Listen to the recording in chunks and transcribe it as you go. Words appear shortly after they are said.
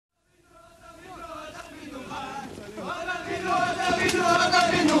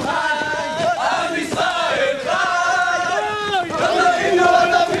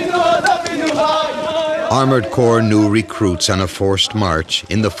Armored Corps new recruits on a forced march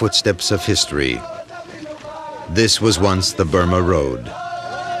in the footsteps of history. This was once the Burma Road.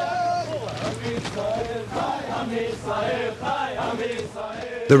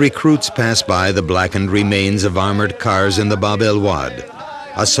 The recruits pass by the blackened remains of armored cars in the Bab el Wad,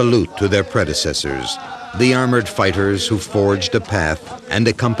 a salute to their predecessors, the armored fighters who forged a path and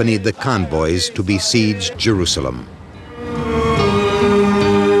accompanied the convoys to besiege Jerusalem.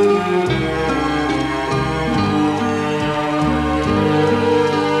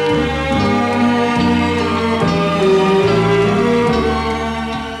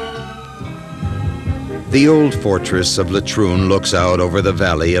 The old fortress of Latrun looks out over the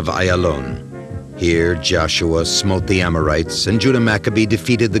valley of Ayalon. Here Joshua smote the Amorites and Judah Maccabee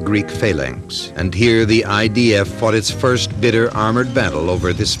defeated the Greek phalanx. And here the IDF fought its first bitter armored battle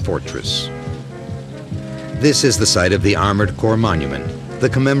over this fortress. This is the site of the Armored Corps Monument, the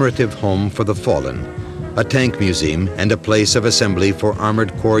commemorative home for the fallen, a tank museum and a place of assembly for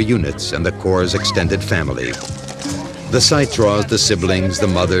Armored Corps units and the Corps' extended family. The site draws the siblings, the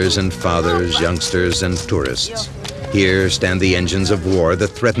mothers and fathers, youngsters and tourists. Here stand the engines of war that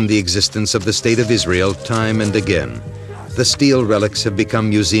threatened the existence of the State of Israel time and again. The steel relics have become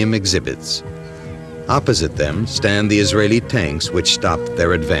museum exhibits. Opposite them stand the Israeli tanks which stopped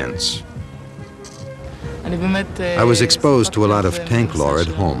their advance. I was exposed to a lot of tank lore at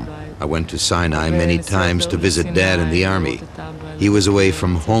home. I went to Sinai many times to visit Dad in the army. He was away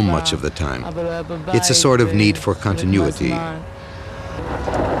from home much of the time. It's a sort of need for continuity.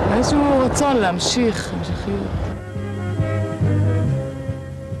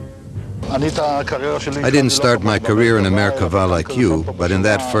 I didn't start my career in a Merkava like you, but in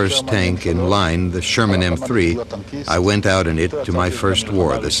that first tank in line, the Sherman M3, I went out in it to my first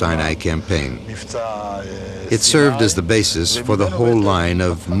war, the Sinai campaign. It served as the basis for the whole line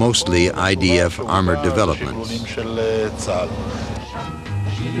of mostly IDF armored developments.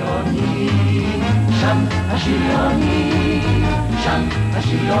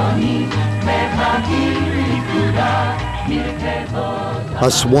 A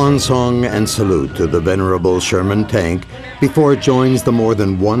swan song and salute to the venerable Sherman tank before it joins the more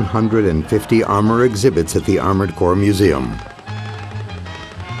than 150 armor exhibits at the Armored Corps Museum.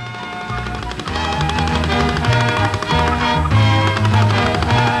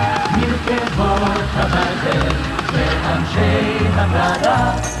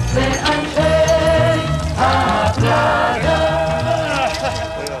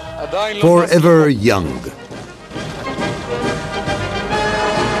 Forever young.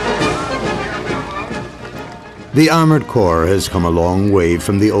 The Armored Corps has come a long way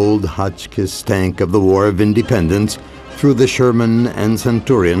from the old Hotchkiss tank of the War of Independence through the Sherman and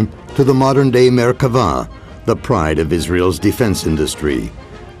Centurion to the modern-day Merkava, the pride of Israel's defense industry.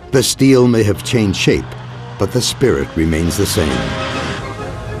 The steel may have changed shape, but the spirit remains the same.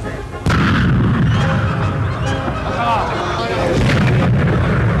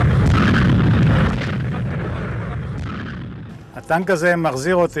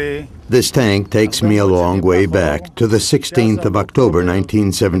 This tank takes me a long way back to the 16th of October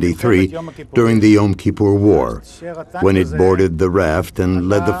 1973 during the Yom Kippur War, when it boarded the raft and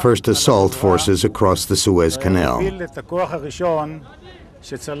led the first assault forces across the Suez Canal.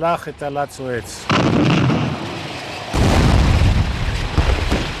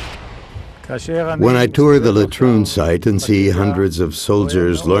 When I tour the Latrun site and see hundreds of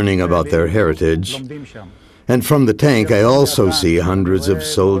soldiers learning about their heritage, and from the tank I also see hundreds of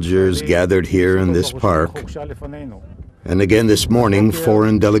soldiers gathered here in this park. And again this morning,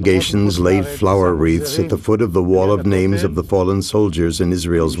 foreign delegations laid flower wreaths at the foot of the wall of names of the fallen soldiers in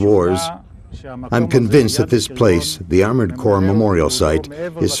Israel's wars. I'm convinced that this place, the Armored Corps Memorial Site,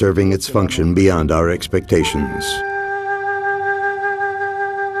 is serving its function beyond our expectations.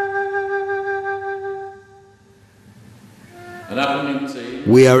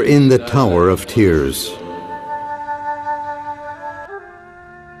 We are in the Tower of Tears.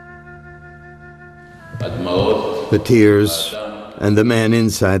 The tears and the man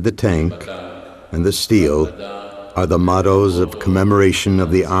inside the tank and the steel are the mottos of commemoration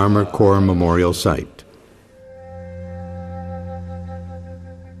of the Armored Corps Memorial Site.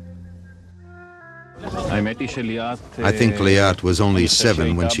 I think Liat was only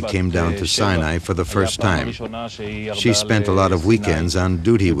 7 when she came down to Sinai for the first time. She spent a lot of weekends on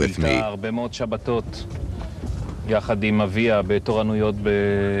duty with me.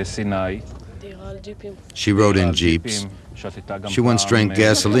 She rode in jeeps. She once drank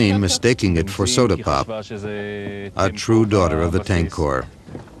gasoline, mistaking it for soda pop. A true daughter of the Tank Corps.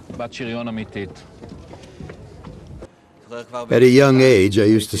 At a young age, I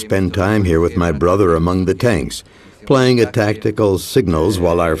used to spend time here with my brother among the tanks, playing at tactical signals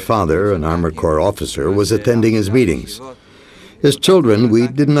while our father, an Armored Corps officer, was attending his meetings. As children, we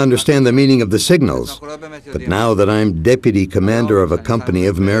didn't understand the meaning of the signals, but now that I'm deputy commander of a company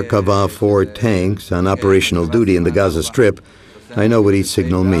of Merkava 4 tanks on operational duty in the Gaza Strip, I know what each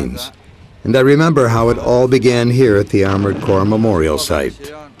signal means. And I remember how it all began here at the Armored Corps Memorial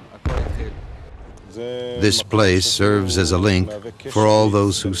Site. This place serves as a link for all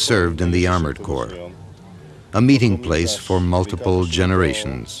those who served in the Armored Corps, a meeting place for multiple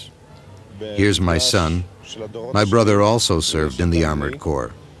generations. Here's my son. My brother also served in the Armored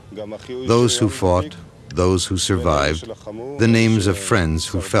Corps. Those who fought, those who survived, the names of friends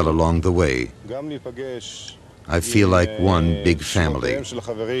who fell along the way. I feel like one big family.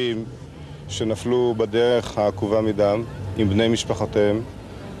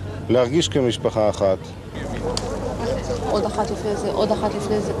 עוד אחת לפני זה, עוד אחת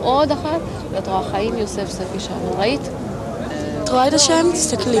לפני זה, עוד אחת, ואת רואה חיים יוסף ספי שם, ראית? את רואה את השם?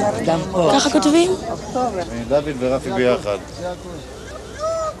 תסתכלי. ככה כותבים? דוד ורפי ביחד.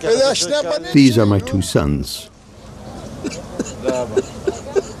 These are my two sons.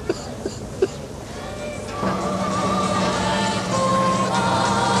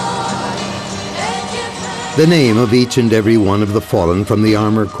 The name of each and every one of the fallen from the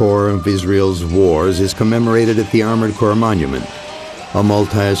Armored Corps of Israel's wars is commemorated at the Armored Corps Monument. A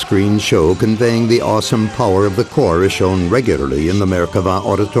multi-screen show conveying the awesome power of the Corps is shown regularly in the Merkava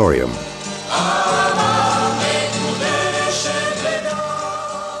Auditorium.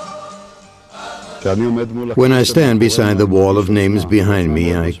 When I stand beside the wall of names behind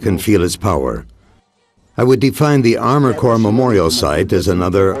me, I can feel its power. I would define the Armored Corps Memorial Site as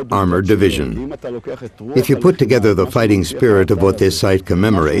another armored division. If you put together the fighting spirit of what this site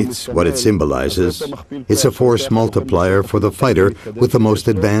commemorates, what it symbolizes, it's a force multiplier for the fighter with the most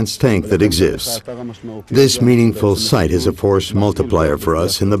advanced tank that exists. This meaningful site is a force multiplier for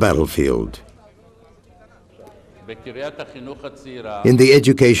us in the battlefield. In the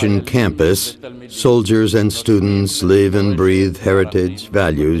education campus, soldiers and students live and breathe heritage,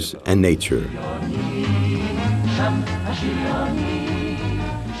 values, and nature.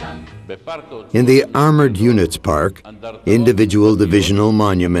 In the Armored Units Park, individual divisional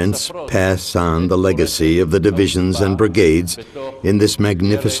monuments pass on the legacy of the divisions and brigades in this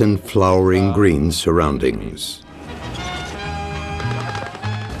magnificent flowering green surroundings.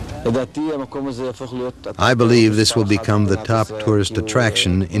 I believe this will become the top tourist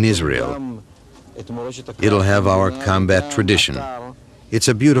attraction in Israel. It'll have our combat tradition. It's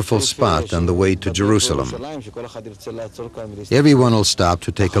a beautiful spot on the way to Jerusalem. Everyone will stop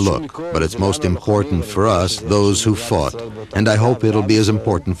to take a look, but it's most important for us, those who fought, and I hope it'll be as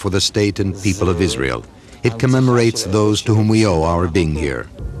important for the state and people of Israel. It commemorates those to whom we owe our being here.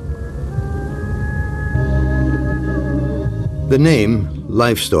 The name,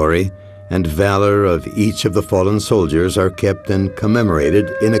 life story, and valor of each of the fallen soldiers are kept and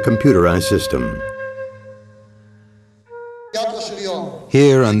commemorated in a computerized system.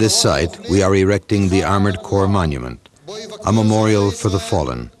 Here on this site, we are erecting the Armored Corps Monument, a memorial for the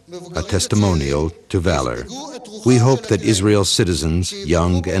fallen, a testimonial to valor. We hope that Israel's citizens,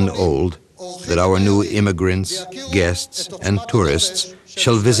 young and old, that our new immigrants, guests, and tourists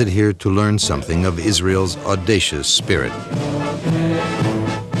shall visit here to learn something of Israel's audacious spirit.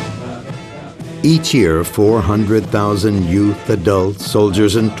 Each year, 400,000 youth, adults,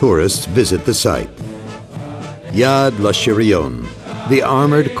 soldiers, and tourists visit the site. Yad Lashiryon, the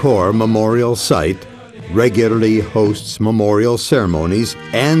Armored Corps Memorial Site, regularly hosts memorial ceremonies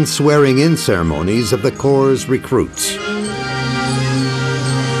and swearing-in ceremonies of the Corps' recruits.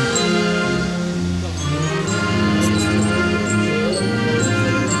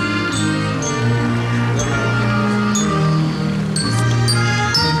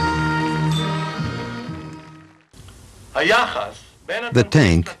 The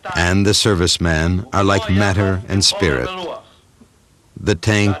tank and the serviceman are like matter and spirit. The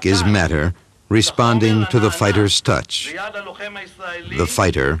tank is matter, responding to the fighter's touch. The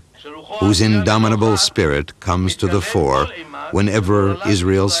fighter, whose indomitable spirit comes to the fore whenever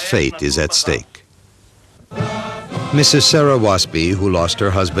Israel's fate is at stake. Mrs. Sarah Wasby, who lost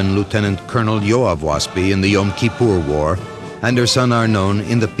her husband, Lieutenant Colonel Yoav Wasby, in the Yom Kippur War, and her son Arnon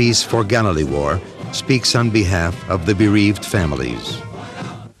in the Peace for Galilee War, speaks on behalf of the bereaved families.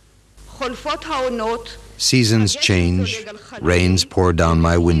 Seasons change, rains pour down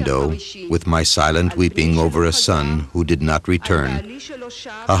my window, with my silent weeping over a son who did not return,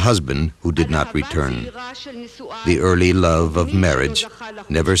 a husband who did not return, the early love of marriage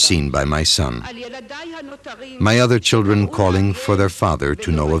never seen by my son, my other children calling for their father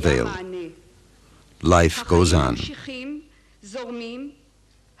to no avail. Life goes on.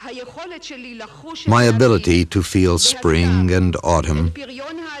 My ability to feel spring and autumn,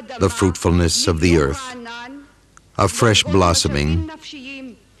 the fruitfulness of the earth, a fresh blossoming,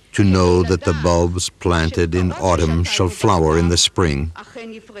 to know that the bulbs planted in autumn shall flower in the spring.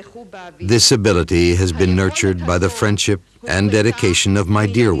 This ability has been nurtured by the friendship and dedication of my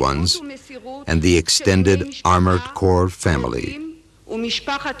dear ones and the extended Armored Corps family.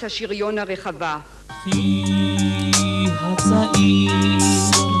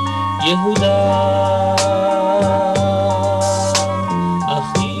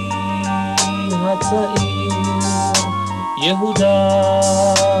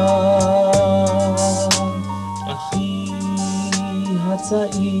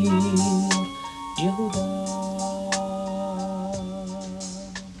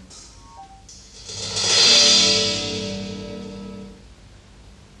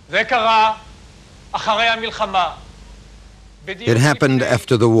 It happened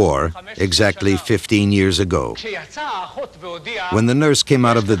after the war, exactly 15 years ago, when the nurse came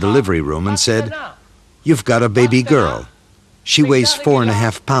out of the delivery room and said, "You've got a baby girl. She weighs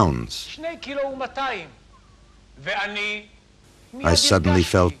 4.5 pounds. I suddenly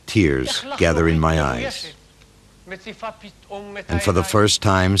felt tears gather in my eyes. And for the first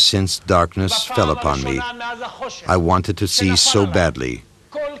time since darkness fell upon me, I wanted to see so badly,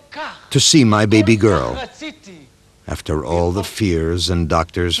 to see my baby girl, after all the fears and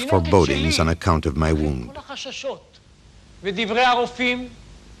doctors' forebodings on account of my wound.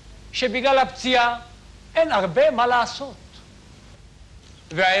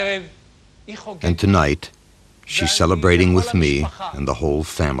 And tonight, she's celebrating with me and the whole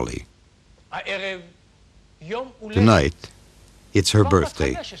family. Tonight, it's her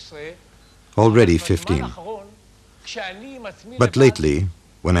birthday, already 15. But lately,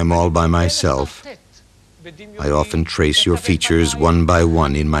 when I'm all by myself, I often trace your features one by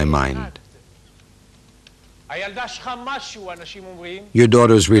one in my mind. Your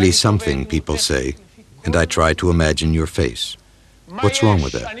daughter's really something, people say, and I try to imagine your face. What's wrong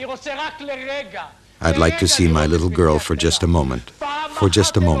with that? I'd like to see my little girl for just a moment. For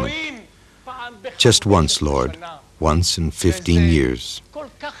just a moment. Just once, Lord. Once in 15 years.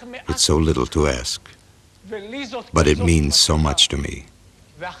 It's so little to ask. But it means so much to me.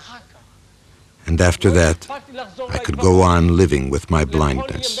 And after that, I could go on living with my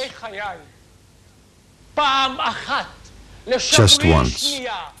blindness. Just once,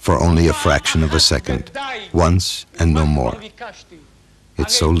 for only a fraction of a second. Once and no more.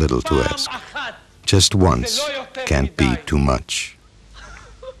 It's so little to ask. Just once can't be too much.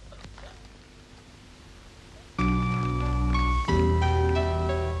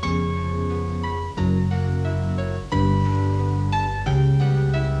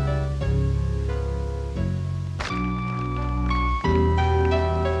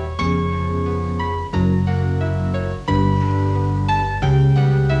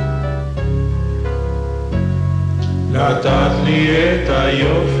 נתת לי את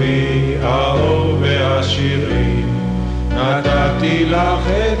היופי, האור והשירים, נתתי לך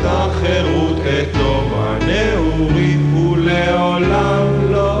את החירות, את תום הנעורים,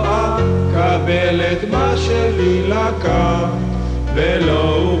 ולעולם לא אקבל את מה שלי לקח,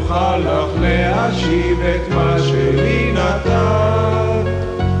 ולא אוכל לך להשיב את מה שלי נתת.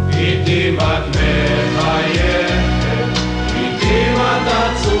 איתי מת מחייכת, איתי מת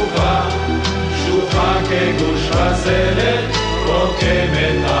עצובה, שוחה כגוש הסלת,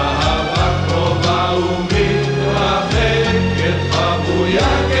 רוקמת אהבה קרובה ומתרחקת,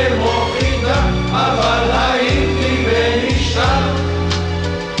 חבויה כמו חידה, אבל היית לי ונשאר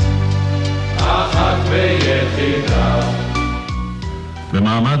אחת ויחידה.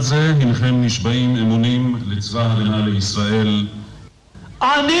 במעמד זה הנכם נשבעים אמונים לצבא ההגנה לישראל.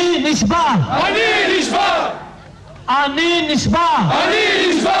 אני נשבע! אני נשבע! אני נשבע! אני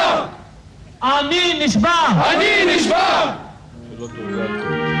נשבע! אני נשבע! אני נשבע!